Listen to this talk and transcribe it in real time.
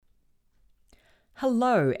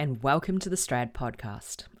Hello and welcome to the Strad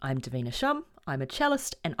podcast. I'm Davina Shum, I'm a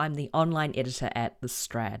cellist and I'm the online editor at the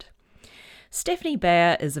Strad. Stephanie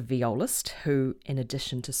Baer is a violist who, in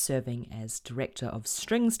addition to serving as Director of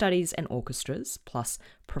String Studies and Orchestras, plus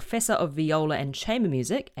Professor of Viola and Chamber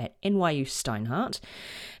Music at NYU Steinhardt,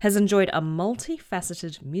 has enjoyed a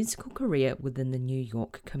multifaceted musical career within the New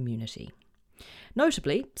York community.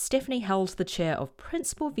 Notably, Stephanie held the chair of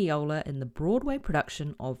Principal Viola in the Broadway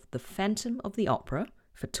production of The Phantom of the Opera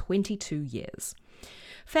for 22 years.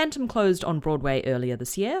 Phantom closed on Broadway earlier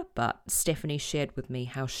this year, but Stephanie shared with me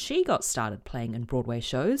how she got started playing in Broadway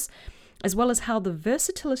shows, as well as how the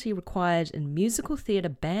versatility required in musical theatre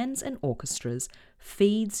bands and orchestras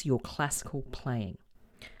feeds your classical playing.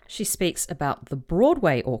 She speaks about the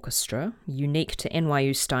Broadway Orchestra, unique to NYU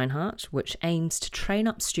Steinhardt, which aims to train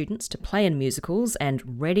up students to play in musicals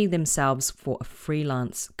and ready themselves for a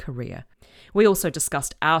freelance career. We also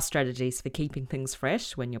discussed our strategies for keeping things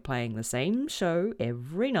fresh when you're playing the same show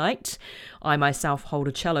every night. I myself hold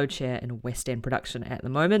a cello chair in a West End production at the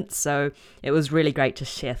moment, so it was really great to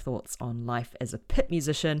share thoughts on life as a pit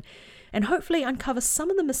musician and hopefully uncover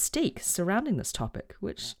some of the mystique surrounding this topic,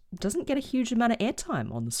 which doesn't get a huge amount of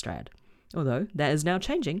airtime on the Strad, although that is now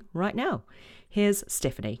changing right now. Here's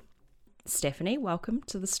Stephanie. Stephanie, welcome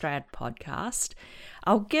to the Strad podcast.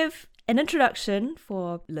 I'll give an introduction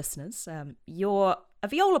for listeners. You're a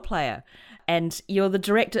viola player and you're the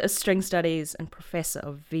Director of String Studies and Professor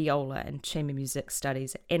of Viola and Chamber Music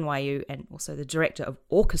Studies at NYU and also the Director of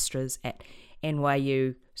Orchestras at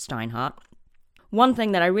NYU Steinhardt. One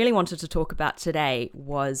thing that I really wanted to talk about today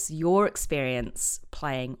was your experience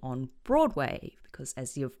playing on Broadway, because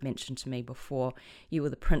as you've mentioned to me before, you were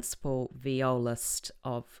the principal violist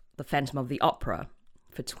of The Phantom of the Opera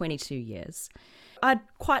for 22 years. I'd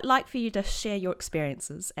quite like for you to share your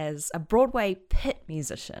experiences as a Broadway pit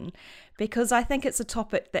musician, because I think it's a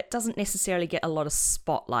topic that doesn't necessarily get a lot of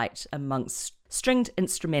spotlight amongst stringed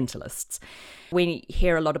instrumentalists. We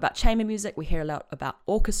hear a lot about chamber music, we hear a lot about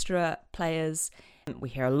orchestra players, we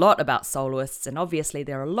hear a lot about soloists, and obviously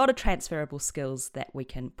there are a lot of transferable skills that we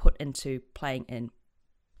can put into playing in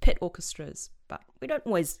pit orchestras, but we don't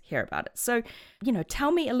always hear about it. So,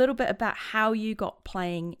 tell me a little bit about how you got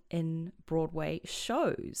playing in Broadway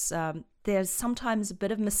shows. There's sometimes a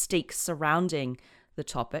bit of mystique surrounding the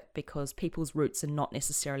topic because people's roots are not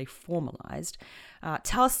necessarily formalized.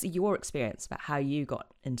 Tell us your experience about how you got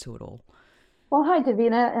into it all. Well, hi,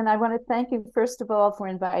 Davina, and I want to thank you, first of all, for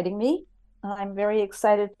inviting me. I'm very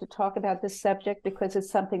excited to talk about this subject because it's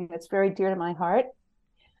something that's very dear to my heart.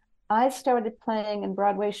 I started playing in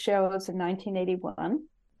Broadway shows in 1981.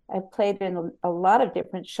 I've played in a lot of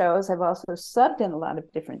different shows. I've also subbed in a lot of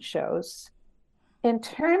different shows. In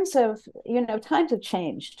terms of, times have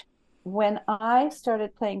changed. When I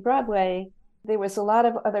started playing Broadway, there was a lot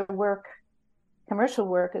of other work, commercial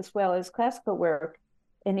work, as well as classical work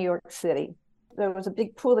in New York City. There was a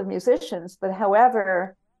big pool of musicians, but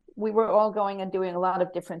however, we were all going and doing a lot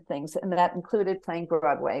of different things, and that included playing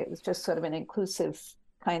Broadway. It was just sort of an inclusive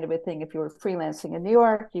kind of a thing. If you were freelancing in New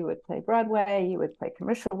York, you would play Broadway, you would play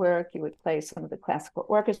commercial work, you would play some of the classical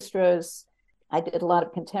orchestras. I did a lot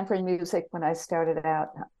of contemporary music when I started out,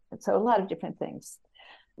 and so a lot of different things.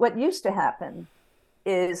 What used to happen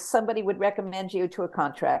is somebody would recommend you to a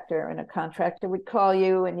contractor, and a contractor would call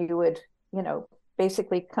you, and you would,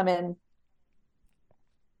 basically come in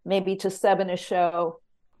maybe to sub in a show.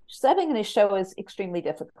 Subbing in a show is extremely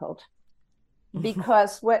difficult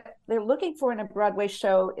because what they're looking for in a Broadway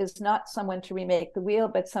show is not someone to remake the wheel,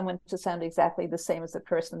 but someone to sound exactly the same as the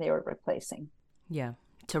person they were replacing. Yeah,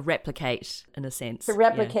 to replicate in a sense. To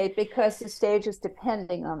replicate, because the stage is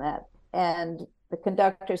depending on that, and the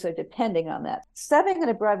conductors are depending on that. Subbing in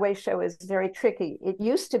a Broadway show is very tricky. It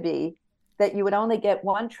used to be that you would only get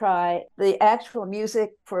one try. The actual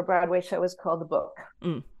music for a Broadway show is called the book.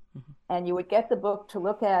 And you would get the book to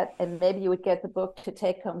look at, and maybe you would get the book to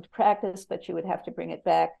take home to practice, but you would have to bring it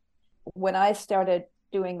back. When I started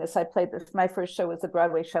doing this, my first show was the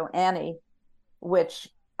Broadway show Annie, which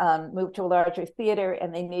moved to a larger theater,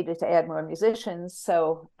 and they needed to add more musicians.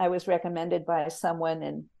 So I was recommended by someone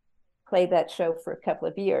and played that show for a couple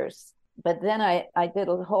of years. But then I did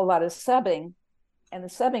a whole lot of subbing, and the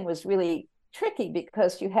subbing was really tricky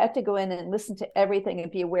because you had to go in and listen to everything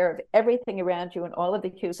and be aware of everything around you and all of the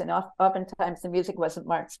cues. And oftentimes the music wasn't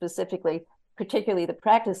marked specifically, particularly the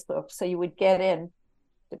practice book. So you would get in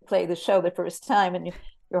to play the show the first time and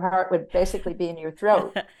your heart would basically be in your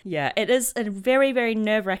throat. Yeah, it is a very, very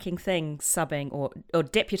nerve-wracking thing, subbing or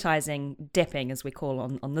depping, as we call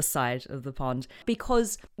on this side of the pond,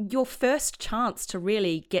 because your first chance to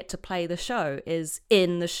really get to play the show is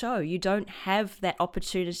in the show. You don't have that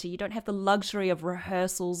opportunity. You don't have the luxury of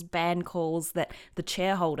rehearsals, band calls that the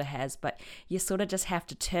chair holder has, but you sort of just have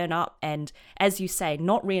to turn up and, as you say,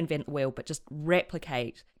 not reinvent the wheel, but just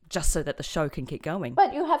replicate, just so that the show can keep going.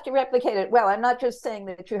 But you have to replicate it. Well, I'm not just saying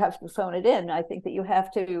that you have to phone it in. I think that you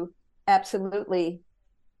have to absolutely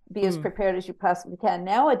be as prepared as you possibly can.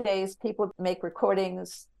 Nowadays, people make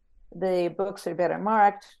recordings. The books are better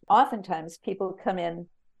marked. Oftentimes, people come in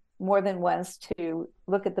more than once to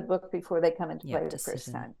look at the book before they come in to play the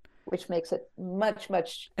first time, which makes it much,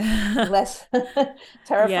 much less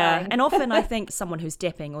terrifying. Yeah, and often I think someone who's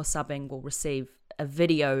depping or subbing will receive a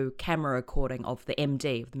video camera recording of the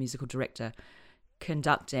MD, of the musical director,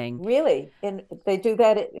 conducting. Really? They do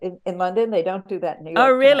that in London? They don't do that in New York?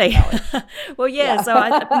 Oh, really? Well, yeah.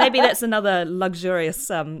 So maybe that's another luxurious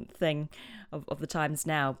thing of the times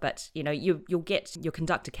now. But, you'll get your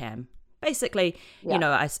conductor cam. Basically,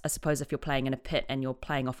 I suppose if you're playing in a pit and you're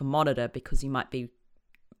playing off a monitor because you might be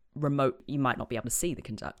remote, you might not be able to see the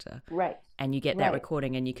conductor. Right. And you get that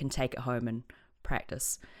recording and you can take it home and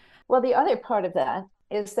practice. Well, the other part of that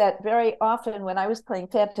is that very often when I was playing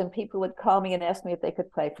Phantom, people would call me and ask me if they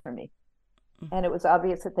could play for me. And it was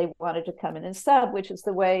obvious that they wanted to come in and sub, which is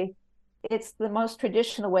it's the most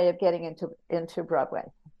traditional way of getting into Broadway,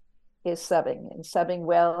 is subbing, and subbing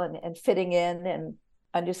well and fitting in and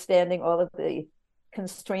understanding all of the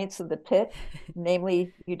constraints of the pit.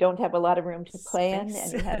 Namely, you don't have a lot of room to play in,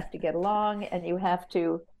 and you have to get along, and you have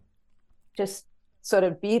to just sort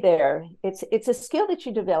of be there. It's a skill that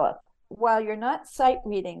you develop while you're not sight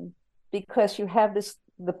reading, because you have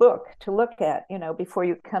the book to look at, before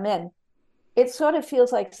you come in. It sort of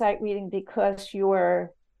feels like sight reading because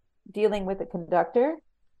you're dealing with a conductor.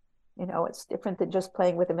 It's different than just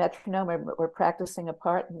playing with a metronome or practicing a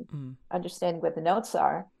part and understanding what the notes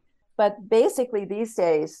are. But basically these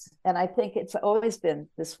days, and I think it's always been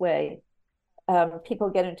this way, people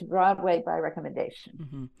get into Broadway by recommendation.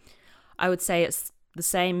 Mm-hmm. I would say it's the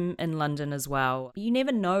same in London as well. You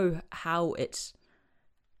never know how it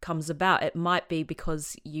comes about. It might be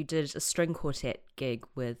because you did a string quartet gig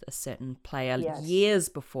with a certain player years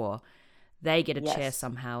before. They get a chair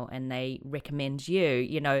somehow and they recommend you.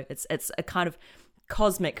 It's a kind of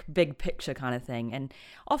cosmic big picture kind of thing. And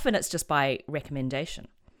often it's just by recommendation.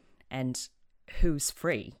 And who's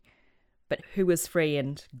free? But who is free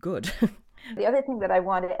and good? The other thing that I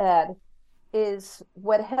want to add is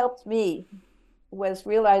what helped me was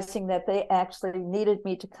realizing that they actually needed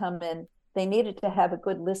me to come in. They needed to have a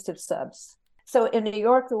good list of subs. So in New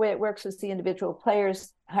York, the way it works is the individual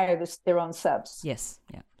players hire their own subs. Yes,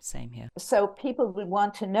 yeah, same here. So people would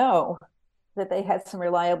want to know that they had some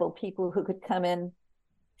reliable people who could come in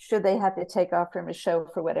should they have to take off from a show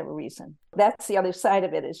for whatever reason. That's the other side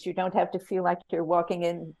of it, is you don't have to feel like you're walking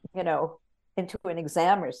in, into an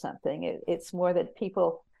exam or something. It's more that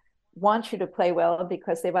people want you to play well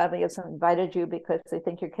because they've obviously invited you because they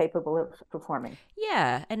think you're capable of performing.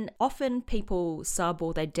 Yeah, and often people sub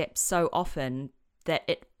or they dip so often that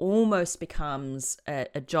it almost becomes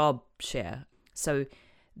a job share. So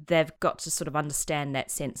they've got to sort of understand that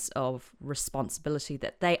sense of responsibility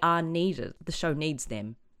that they are needed. The show needs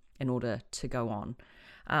them in order to go on.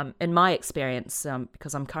 In my experience,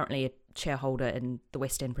 because I'm currently a chairholder in the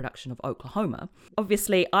West End production of Oklahoma,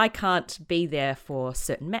 obviously I can't be there for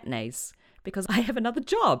certain matinees because I have another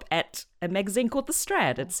job at a magazine called The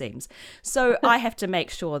Strad, it seems. So I have to make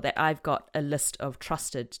sure that I've got a list of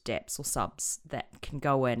trusted deps or subs that can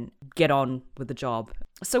go and get on with the job.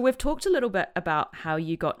 So we've talked a little bit about how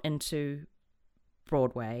you got into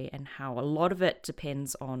Broadway and how a lot of it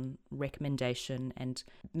depends on recommendation and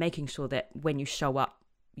making sure that when you show up,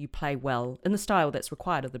 you play well in the style that's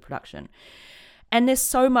required of the production. And there's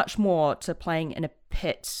so much more to playing in a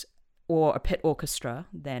pit or a pit orchestra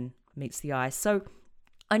than meets the eye. So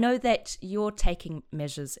I know that you're taking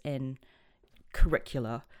measures in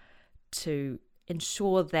curricula to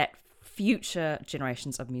ensure that future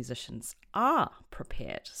generations of musicians are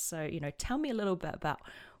prepared. So, tell me a little bit about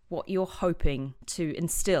what you're hoping to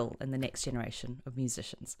instill in the next generation of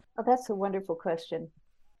musicians. Oh, that's a wonderful question.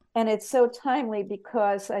 And it's so timely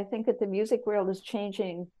because I think that the music world is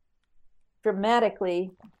changing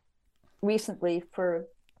dramatically recently for,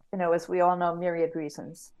 as we all know, myriad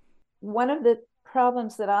reasons. One of the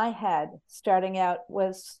problems that I had starting out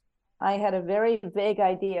was I had a very vague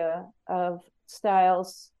idea of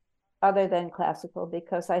styles other than classical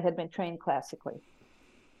because I had been trained classically.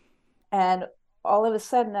 And all of a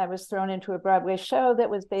sudden I was thrown into a Broadway show that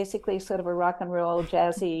was basically sort of a rock and roll,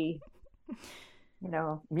 jazzy,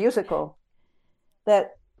 musical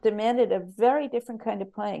that demanded a very different kind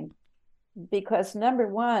of playing. Because number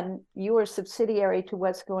one, you are subsidiary to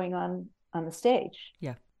what's going on the stage.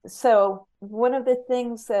 Yeah. So one of the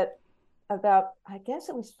things that I guess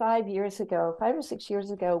it was 5 or 6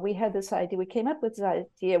 years ago, we had this idea. We came up with this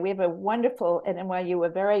idea. We have a wonderful, at NYU, a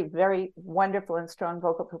very, very wonderful and strong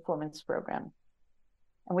vocal performance program.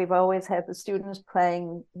 And we've always had the students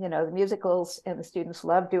playing, the musicals, and the students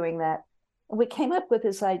love doing that. And we came up with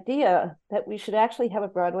this idea that we should actually have a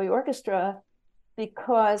Broadway orchestra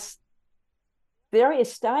because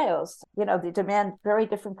various styles, they demand very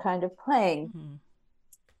different kind of playing. Mm-hmm.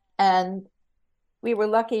 And we were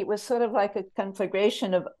lucky. It was sort of like a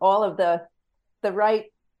conflagration of all of the right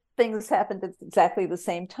things happened at exactly the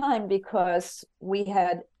same time, because we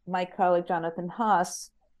had my colleague, Jonathan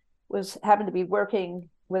Haas, happened to be working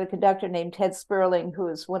with a conductor named Ted Sperling, who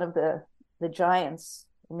is one of the giants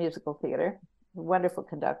in musical theater, a wonderful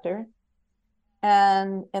conductor.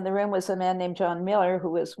 And in the room was a man named John Miller,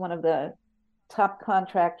 who was one of the top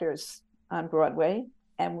contractors on Broadway.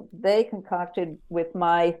 And they concocted, with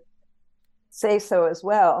my say-so as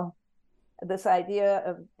well, this idea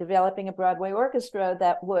of developing a Broadway orchestra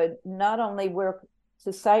that would not only work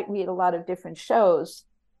to sight read a lot of different shows,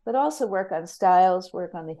 but also work on styles,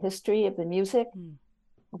 work on the history of the music,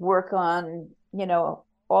 work on,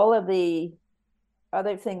 all of the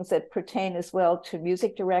other things that pertain as well to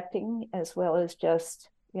music directing, as well as just,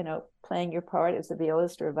 playing your part as a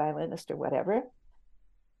violist or a violinist or whatever.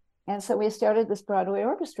 And so we started this Broadway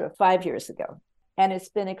orchestra 5 years ago. And it's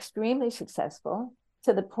been extremely successful,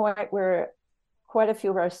 to the point where quite a few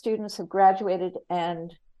of our students have graduated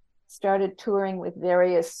and started touring with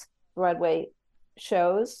various Broadway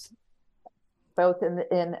shows, both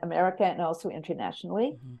in America and also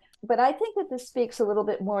internationally. Mm-hmm. But I think that this speaks a little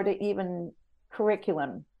bit more to even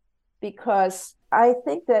curriculum, because I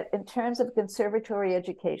think that in terms of conservatory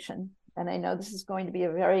education, and I know this is going to be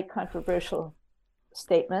a very controversial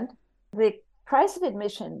statement, the price of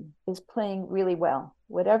admission is playing really well.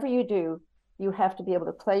 Whatever you do, you have to be able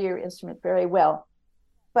to play your instrument very well.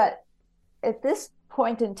 But at this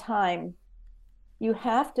point in time, you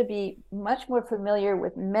have to be much more familiar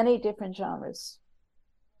with many different genres,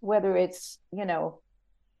 whether it's,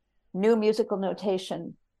 new musical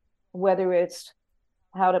notation, whether it's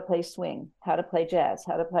how to play swing, how to play jazz,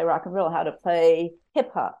 how to play rock and roll, how to play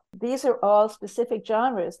hip hop. These are all specific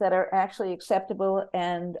genres that are actually acceptable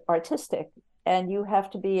and artistic. And you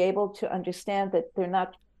have to be able to understand that they're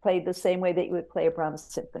not played the same way that you would play a Brahms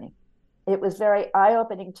symphony. It was very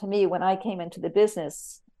eye-opening to me when I came into the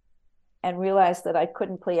business and realized that I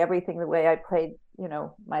couldn't play everything the way I played,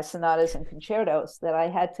 my sonatas and concertos, that I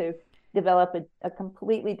had to develop a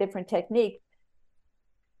completely different technique,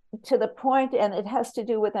 to the point, and it has to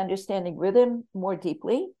do with understanding rhythm more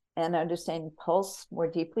deeply and understanding pulse more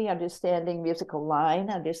deeply, understanding musical line,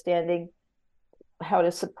 understanding how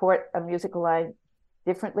to support a musical line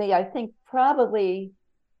differently. I think probably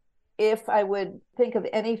if I would think of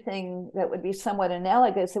anything that would be somewhat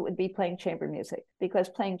analogous, it would be playing chamber music, because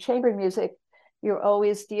playing chamber music, you're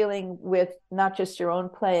always dealing with not just your own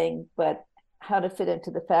playing, but how to fit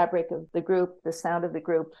into the fabric of the group, the sound of the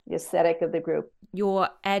group, the aesthetic of the group. You're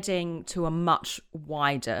adding to a much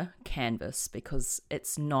wider canvas, because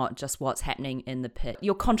it's not just what's happening in the pit.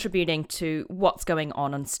 You're contributing to what's going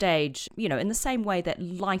on stage, in the same way that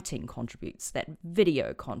lighting contributes, that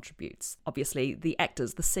video contributes. Obviously, the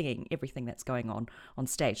actors, the singing, everything that's going on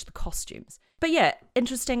stage, the costumes. But yeah,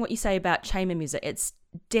 interesting what you say about chamber music. It's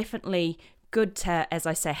definitely good to, as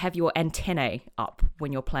I say, have your antennae up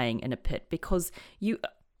when you're playing in a pit, because you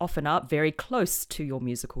often are very close to your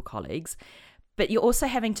musical colleagues, but you're also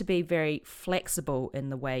having to be very flexible in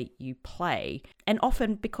the way you play. And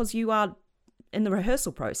often, because you are in the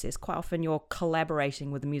rehearsal process, quite often you're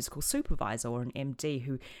collaborating with a musical supervisor or an MD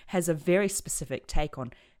who has a very specific take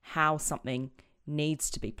on how something needs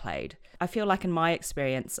to be played. I feel like in my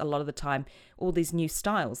experience, a lot of the time, all these new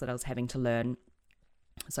styles that I was having to learn,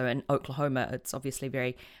 so in Oklahoma, it's obviously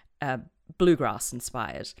very bluegrass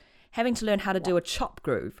inspired. Having to learn how to do a chop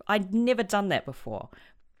groove. I'd never done that before,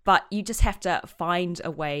 but you just have to find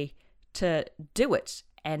a way to do it.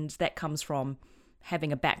 And that comes from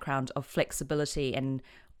having a background of flexibility and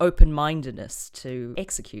open-mindedness to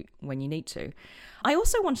execute when you need to. I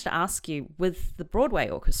also wanted to ask you, with the Broadway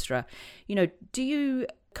orchestra, do you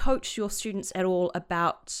coach your students at all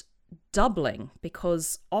about doubling,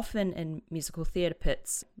 because often in musical theatre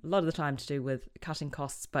pits, a lot of the time to do with cutting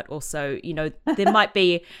costs, but also, there might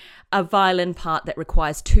be a violin part that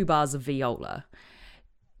requires 2 bars of viola.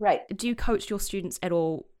 Right. Do you coach your students at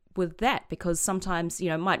all with that? Because sometimes,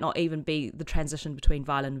 it might not even be the transition between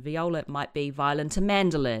violin and viola. It might be violin to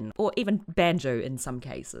mandolin or even banjo in some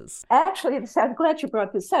cases. Actually, I'm glad you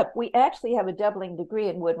brought this up. We actually have a doubling degree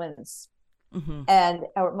in woodwinds. Mm-hmm. And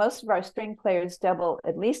most of our string players double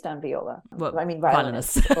at least on viola. Well, I mean,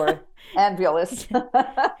 violinists and violists.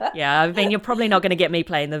 Yeah, you're probably not going to get me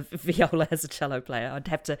playing the viola as a cello player. I'd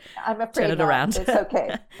have to turn it around. It's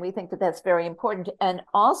okay. We think that that's very important. And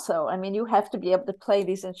also, you have to be able to play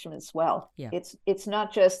these instruments well. Yeah. It's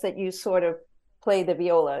not just that you sort of play the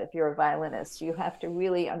viola if you're a violinist. You have to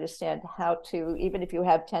really understand how to, even if you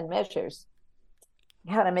have 10 measures,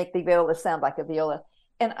 how to make the viola sound like a viola.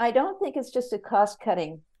 And I don't think it's just a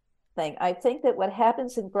cost-cutting thing. I think that what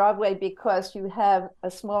happens in Broadway, because you have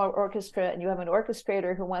a smaller orchestra and you have an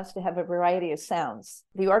orchestrator who wants to have a variety of sounds,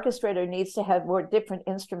 the orchestrator needs to have more different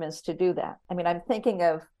instruments to do that. I'm thinking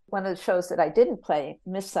of one of the shows that I didn't play,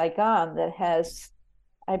 Miss Saigon, that has,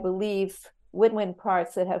 I believe, woodwind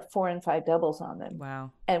parts that have 4 and 5 doubles on them.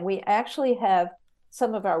 Wow. And we actually have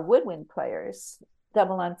some of our woodwind players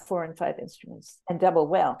double on 4 and 5 instruments and double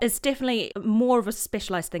well. It's definitely more of a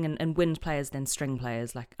specialized thing in wind players than string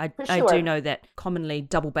players. Like I do know that commonly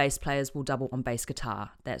double bass players will double on bass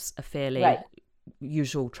guitar. That's a fairly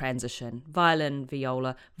usual transition. Violin,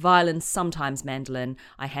 viola, violin, sometimes mandolin.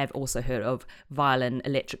 I have also heard of violin,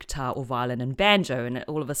 electric guitar, or violin and banjo, and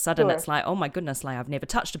all of a sudden it's like, oh my goodness, like I've never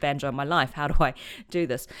touched a banjo in my life. How do I do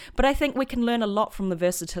this? But I think we can learn a lot from the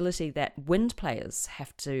versatility that wind players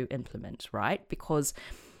have to implement, right? Because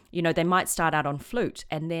they might start out on flute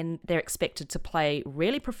and then they're expected to play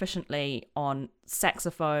really proficiently on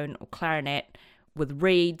saxophone or clarinet with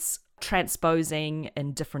reeds, transposing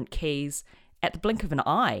in different keys at the blink of an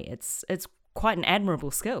eye. It's quite an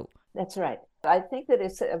admirable skill. That's right. I think that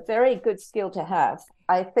it's a very good skill to have.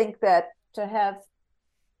 I think that to have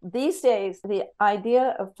these days, the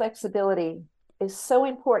idea of flexibility is so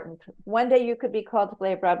important. One day you could be called to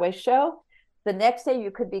play a Broadway show. The next day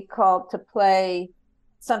you could be called to play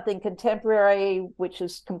something contemporary, which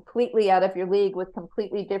is completely out of your league with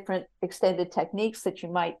completely different extended techniques that you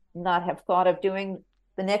might not have thought of doing.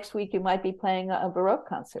 The next week you might be playing a Baroque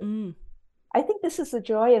concert. I think this is the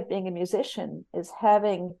joy of being a musician, is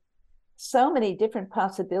having so many different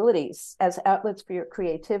possibilities as outlets for your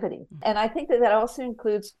creativity. And I think that also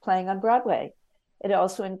includes playing on Broadway. It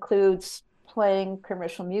also includes playing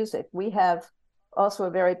commercial music. We have also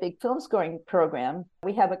a very big film scoring program.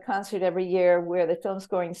 We have a concert every year where the film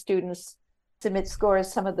scoring students submit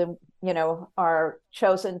scores. Some of them, are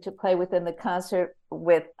chosen to play within the concert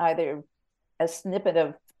with either a snippet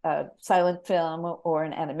of silent film or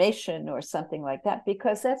an animation or something like that,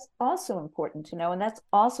 because that's also important to know, and that's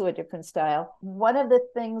also a different style. One of the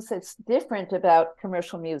things that's different about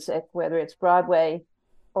commercial music, whether it's Broadway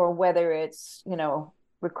or whether it's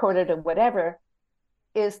recorded or whatever,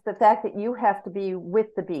 is the fact that you have to be with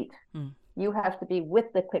the beat. You have to be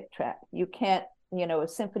with the click track. You can't, a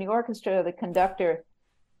symphony orchestra, the conductor,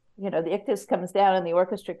 the ictus comes down and the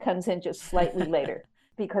orchestra comes in just slightly later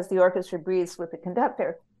because the orchestra breathes with the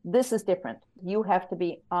conductor. This is different. You have to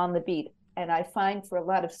be on the beat. And I find for a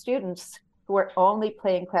lot of students who are only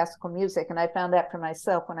playing classical music, and I found that for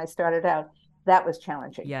myself when I started out, that was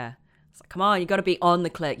challenging. Yeah. It's like, come on, you got to be on the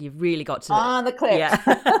click. You've really got to. On the click. Yeah,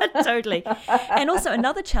 totally. And also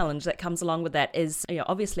another challenge that comes along with that is,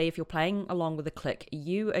 obviously if you're playing along with the click,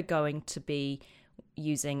 you are going to be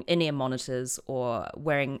using in-ear monitors or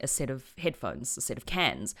wearing a set of headphones, a set of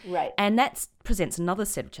cans. Right. And that presents another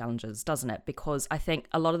set of challenges, doesn't it? Because I think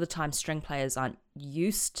a lot of the time string players aren't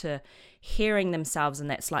used to hearing themselves in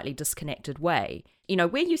that slightly disconnected way.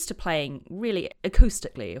 We're used to playing really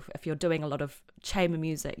acoustically. If you're doing a lot of chamber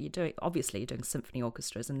music, you're doing symphony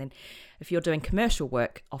orchestras. And then if you're doing commercial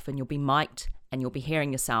work, often you'll be mic'd and you'll be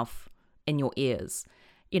hearing yourself in your ears.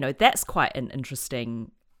 That's quite an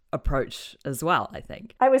interesting approach as well, I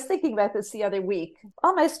think. I was thinking about this the other week.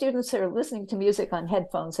 All my students are listening to music on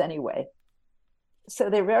headphones anyway. So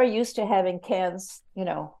they're very used to having cans,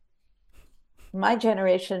 My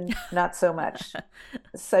generation, not so much.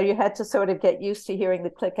 So you had to sort of get used to hearing the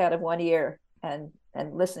click out of one ear and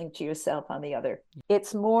listening to yourself on the other.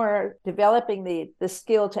 It's more developing the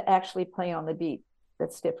skill to actually play on the beat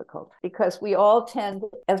that's difficult, because we all tend,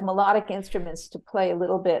 as melodic instruments, to play a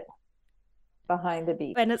little bit behind the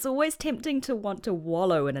beat. And it's always tempting to want to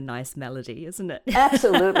wallow in a nice melody, isn't it?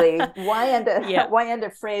 Absolutely. Why end a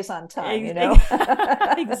phrase on time,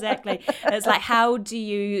 Exactly. It's like, how do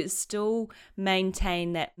you still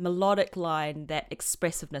maintain that melodic line, that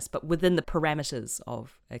expressiveness, but within the parameters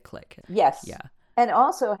of a click? Yes. Yeah. And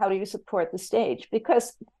also, how do you support the stage?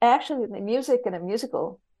 Because actually, the music in a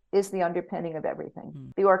musical is the underpinning of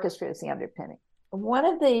everything. The orchestra is the underpinning. One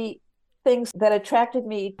of the things that attracted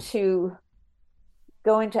me to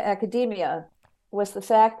going to academia was the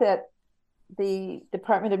fact that the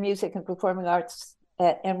Department of Music and Performing Arts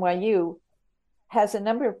at NYU has a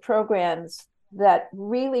number of programs that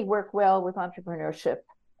really work well with entrepreneurship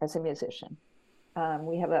as a musician.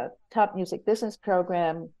 We have a top music business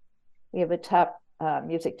program. We have a top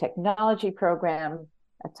music technology program,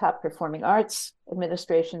 a top performing arts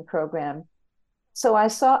administration program. So I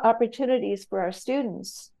saw opportunities for our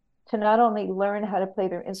students to not only learn how to play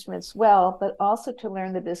their instruments well, but also to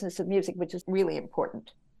learn the business of music, which is really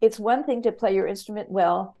important. It's one thing to play your instrument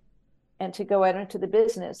well and to go out into the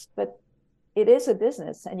business, but it is a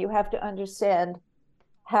business and you have to understand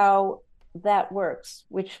how that works,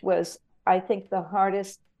 which was, I think, the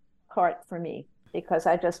hardest part for me, because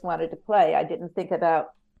I just wanted to play. I didn't think about,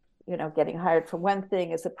 getting hired for one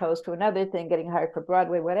thing as opposed to another thing, getting hired for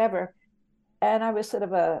Broadway, whatever. And I was sort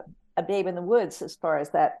of a babe in the woods as far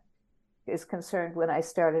as that is concerned when I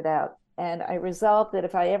started out. And I resolved that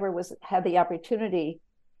if I ever had the opportunity,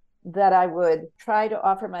 that I would try to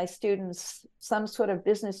offer my students some sort of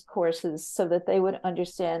business courses so that they would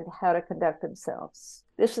understand how to conduct themselves.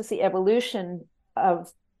 This is the evolution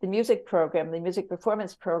of the music program, the music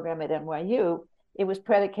performance program at NYU. It was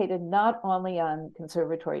predicated not only on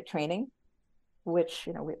conservatory training, which,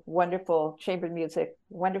 we have wonderful chamber music,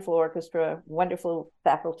 wonderful orchestra, wonderful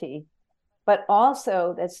faculty, but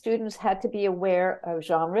also that students had to be aware of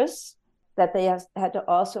genres, that they had to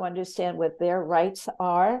also understand what their rights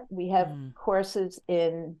are. We have courses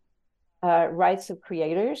in rights of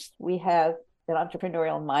creators. We have an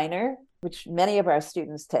entrepreneurial minor, which many of our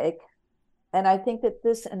students take. And I think that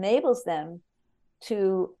this enables them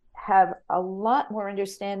to have a lot more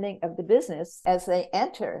understanding of the business as they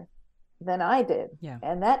enter than I did. Yeah.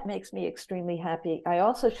 And that makes me extremely happy. I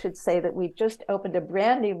also should say that we've just opened a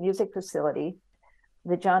brand new music facility,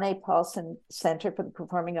 the John A. Paulson Center for the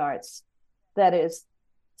Performing Arts, that is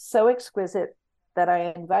so exquisite that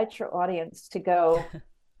I invite your audience to go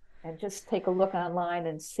and just take a look online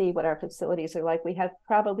and see what our facilities are like. We have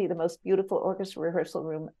probably the most beautiful orchestra rehearsal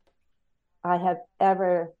room I have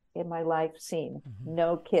ever in my life seen.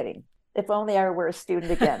 No kidding. If only I were a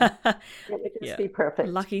student again, it would just be perfect.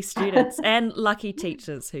 Lucky students and lucky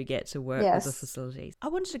teachers who get to work with the Yes. facilities. I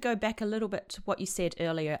wanted to go back a little bit to what you said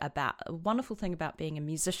earlier about a wonderful thing about being a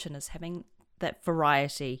musician is having that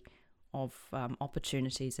variety of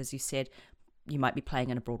opportunities. As you said, you might be playing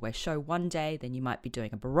in a Broadway show one day, then you might be doing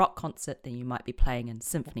a Baroque concert, then you might be playing in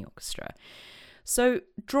symphony orchestra. So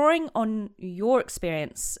drawing on your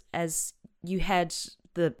experience as you had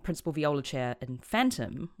the principal viola chair in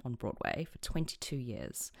Phantom on Broadway for 22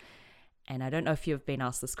 years, and I don't know if you've been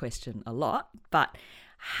asked this question a lot, but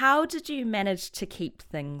how did you manage to keep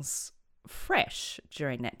things fresh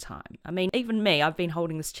during that time? I mean, even me, I've been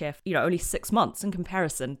holding this chair, only 6 months in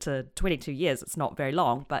comparison to 22 years. It's not very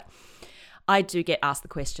long, but I do get asked the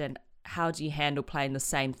question, how do you handle playing the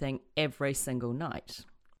same thing every single night?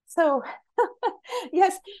 So,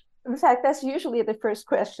 yes, in fact, that's usually the first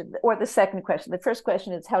question or the second question. The first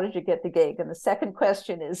question is, how did you get the gig? And the second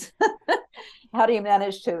question is, how do you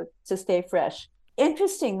manage to stay fresh?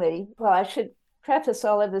 Interestingly, well, I should preface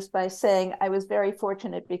all of this by saying I was very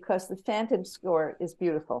fortunate because the Phantom score is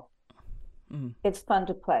beautiful. It's fun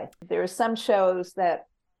to play. There are some shows that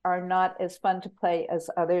are not as fun to play as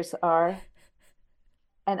others are.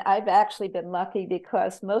 And I've actually been lucky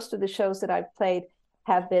because most of the shows that I've played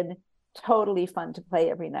have been totally fun to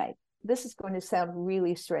play every night. This is going to sound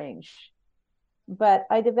really strange, but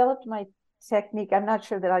I developed my technique. I'm not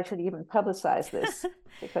sure that I should even publicize this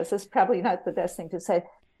because it's probably not the best thing to say,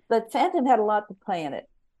 but Phantom had a lot to play in it.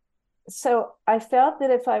 So I felt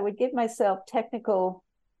that if I would give myself technical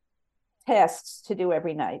tasks to do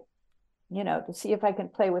every night, to see if I can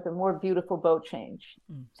play with a more beautiful bow change,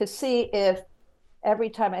 to see if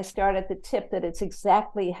every time I start at the tip that it's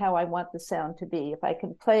exactly how I want the sound to be, if I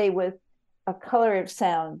can play with a color of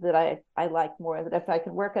sound that I like more, that if I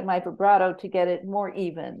can work on my vibrato to get it more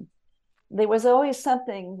even. There was always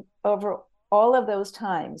something over all of those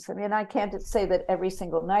times. I mean, I can't say that every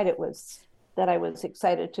single night it was that I was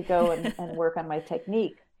excited to go and work on my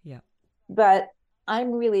technique. Yeah. But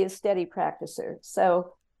I'm really a steady practicer.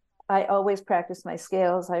 So I always practice my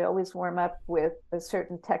scales. I always warm up with a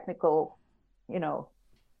certain technical,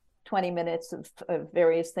 20 minutes of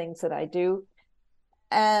various things that I do.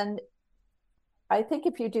 And I think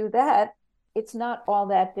if you do that, it's not all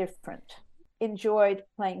that different. Enjoyed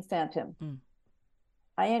playing Phantom.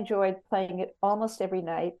 I enjoyed playing it almost every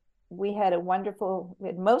night. We had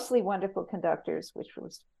mostly wonderful conductors, which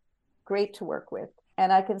was great to work with.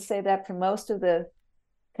 And I can say that for most of the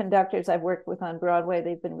conductors I've worked with on Broadway,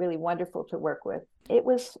 they've been really wonderful to work with. It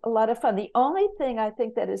was a lot of fun. The only thing I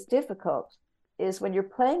think that is difficult is when you're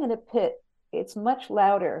playing in a pit, it's much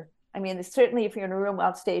louder. I mean, certainly if you're in a room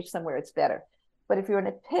on stage somewhere, it's better. But if you're in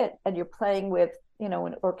a pit and you're playing with,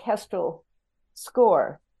 an orchestral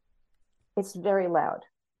score, it's very loud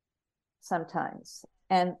sometimes.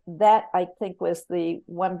 And that, I think, was the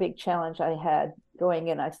one big challenge I had going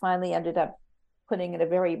in. I finally ended up putting in a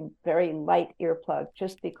very, very light earplug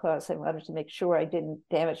just because I wanted to make sure I didn't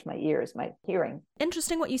damage my ears, my hearing.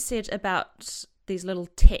 Interesting what you said about these little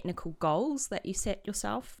technical goals that you set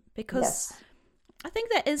yourself, because Yes. I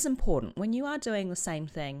think that is important when you are doing the same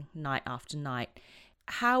thing night after night.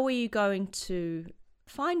 How are you going to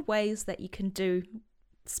find ways that you can do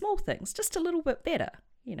small things just a little bit better?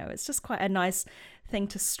 It's just quite a nice thing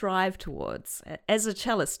to strive towards. As a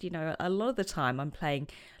cellist, a lot of the time I'm playing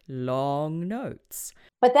long notes.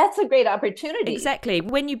 But that's a great opportunity. Exactly.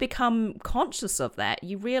 When you become conscious of that,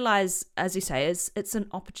 you realize, as you say, it's an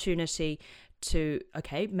opportunity to,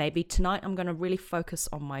 okay, maybe tonight I'm going to really focus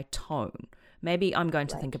on my tone. Maybe I'm going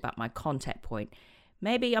to think about my contact point.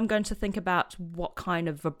 Maybe I'm going to think about what kind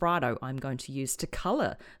of vibrato I'm going to use to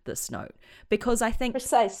color this note. Because I think,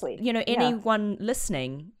 precisely, anyone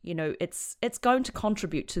listening, it's going to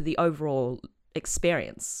contribute to the overall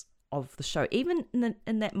experience of the show, even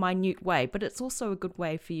in that minute way. But it's also a good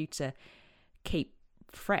way for you to keep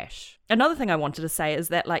fresh. Another thing I wanted to say is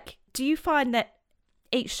that, do you find that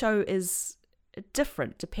each show is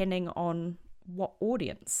different depending on what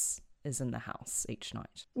audience is in the house each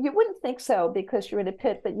night? You wouldn't think so because you're in a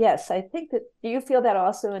pit, but yes, I think that. Do you feel that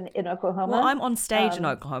also in Oklahoma? Well, I'm on stage in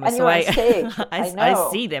Oklahoma, and so you're on stage. I know.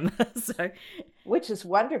 I see them. So, which is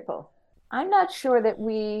wonderful. I'm not sure that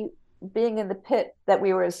we, being in the pit, that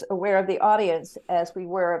we were as aware of the audience as we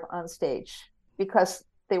were on stage, because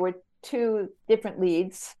they were two different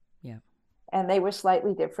leads. Yeah. And they were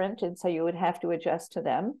slightly different, and so you would have to adjust to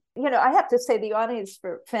them. I have to say the audience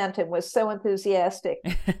for Phantom was so enthusiastic.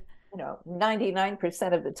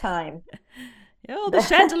 99% of the time. Oh, the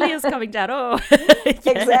chandelier's coming down. Oh,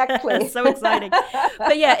 exactly. So exciting.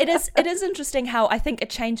 But yeah, it is interesting how I think a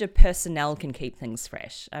change of personnel can keep things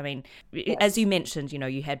fresh. I mean, yes. As you mentioned,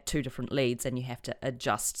 you had two different leads and you have to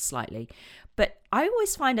adjust slightly. But I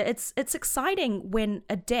always find it's exciting when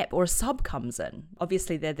a dep or a sub comes in.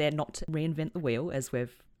 Obviously, they're there not to reinvent the wheel, as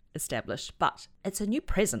we've established, but it's a new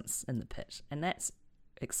presence in the pit, and that's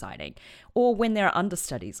exciting. Or when there are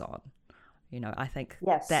understudies on, I think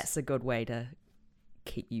that's a good way to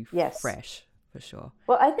keep you fresh, for sure.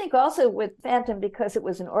 Well, I think also with Phantom, because it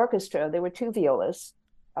was an orchestra, there were two violists.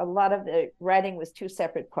 A lot of the writing was two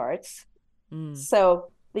separate parts.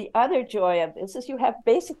 So the other joy of this is you have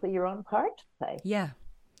basically your own part to play. Yeah.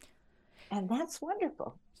 And that's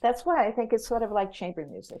wonderful. That's why I think it's sort of like chamber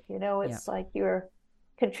music. It's like you're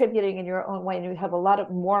contributing in your own way, and you have a lot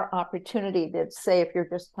of more opportunity than, say, if you're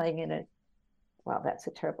just playing in a, well, that's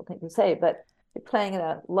a terrible thing to say, but you're playing in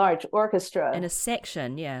a large orchestra. In a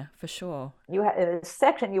section, yeah, for sure. In a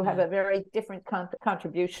section, you have a very different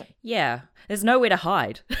contribution. Yeah, there's nowhere to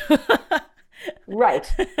hide. Right.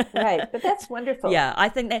 But that's wonderful. Yeah, I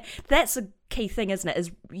think that's a key thing, isn't it?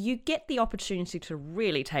 Is you get the opportunity to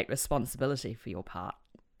really take responsibility for your part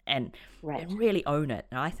and really own it.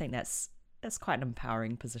 And I think that's quite an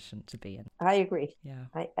empowering position to be in. I agree. Yeah.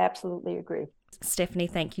 I absolutely agree. Stephanie,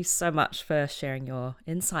 thank you so much for sharing your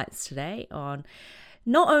insights today on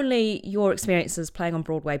not only your experiences playing on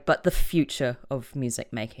Broadway, but the future of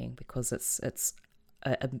music making, because it's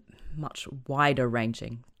a much wider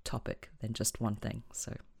ranging topic than just one thing.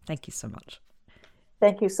 So thank you so much.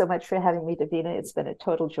 Thank you so much for having me, Davina. It's been a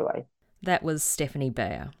total joy. That was Stephanie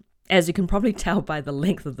Baer. As you can probably tell by the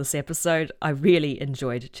length of this episode, I really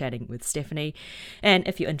enjoyed chatting with Stephanie. And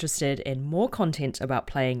if you're interested in more content about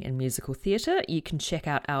playing in musical theatre, you can check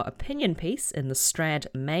out our opinion piece in the Strad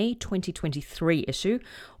May 2023 issue,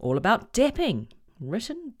 all about depping,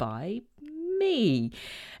 written by me,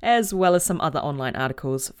 as well as some other online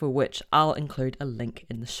articles for which I'll include a link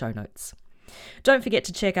in the show notes. Don't forget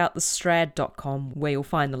to check out thestrad.com, where you'll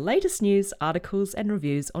find the latest news, articles and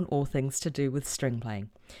reviews on all things to do with string playing.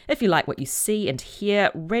 If you like what you see and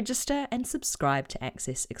hear, register and subscribe to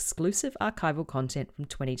access exclusive archival content from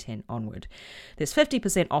 2010 onward. There's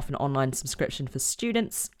 50% off an online subscription for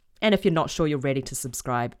students. And if you're not sure you're ready to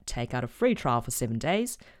subscribe, take out a free trial for 7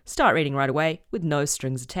 days. Start reading right away with no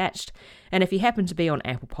strings attached. And if you happen to be on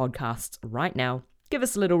Apple Podcasts right now, give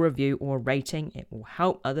us a little review or rating. It will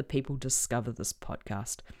help other people discover this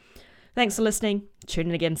podcast. Thanks for listening. Tune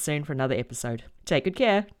in again soon for another episode. Take good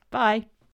care. Bye.